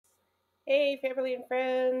Hey, family and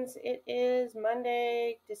friends. It is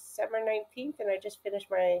Monday, December 19th, and I just finished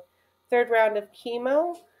my third round of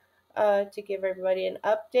chemo. To give everybody an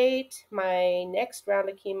update, my next round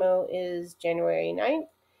of chemo is January 9th,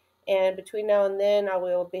 and between now and then, I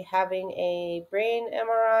will be having a brain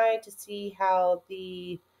MRI to see how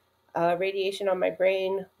the radiation on my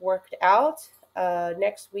brain worked out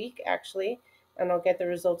next week, actually, and I'll get the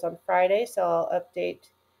results on Friday, so I'll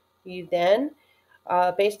update you then.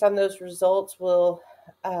 Based on those results, we'll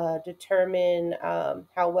determine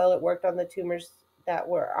how well it worked on the tumors that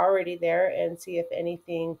were already there and see if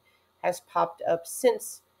anything has popped up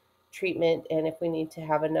since treatment and if we need to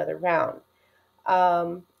have another round.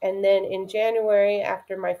 And then in January,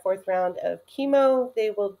 after my fourth round of chemo,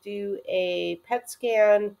 they will do a PET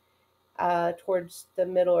scan towards the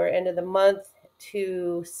middle or end of the month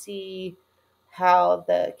to see how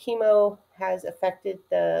the chemo has affected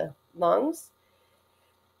the lungs.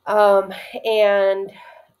 Um, and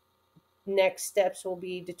next steps will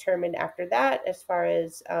be determined after that as far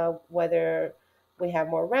as whether we have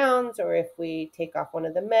more rounds or if we take off one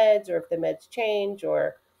of the meds or if the meds change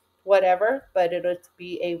or whatever. But it'll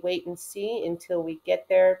be a wait and see until we get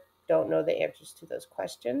there. Don't know the answers to those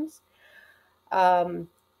questions. Um,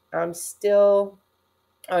 I'm still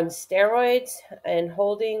on steroids and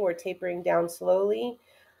holding. We're tapering down slowly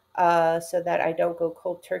so that I don't go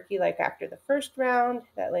cold turkey like after the first round.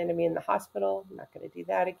 That landed me in the hospital. I'm not going to do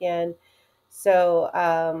that again.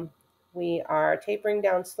 So we are tapering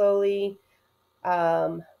down slowly.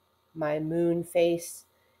 My moon face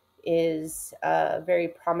is very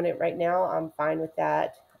prominent right now. I'm fine with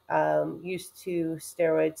that. Used to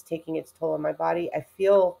steroids taking its toll on my body. I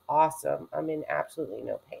feel awesome. I'm in absolutely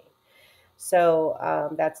no pain. So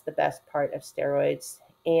that's the best part of steroids.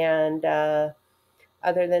 And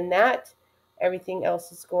other than that, everything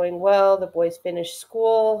else is going well. The boys finished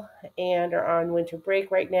school and are on winter break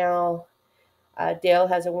right now. Dale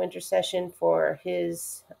has a winter session for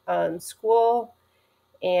his school,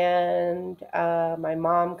 and my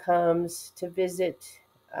mom comes to visit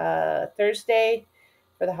Thursday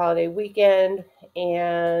for the holiday weekend,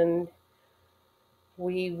 and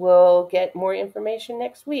we will get more information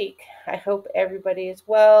next week. I hope everybody is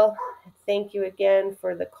well. Thank you again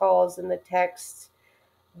for the calls and the texts,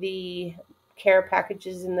 the care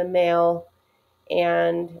packages in the mail,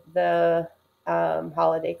 and the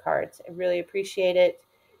holiday cards. I really appreciate it,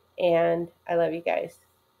 and I love you guys.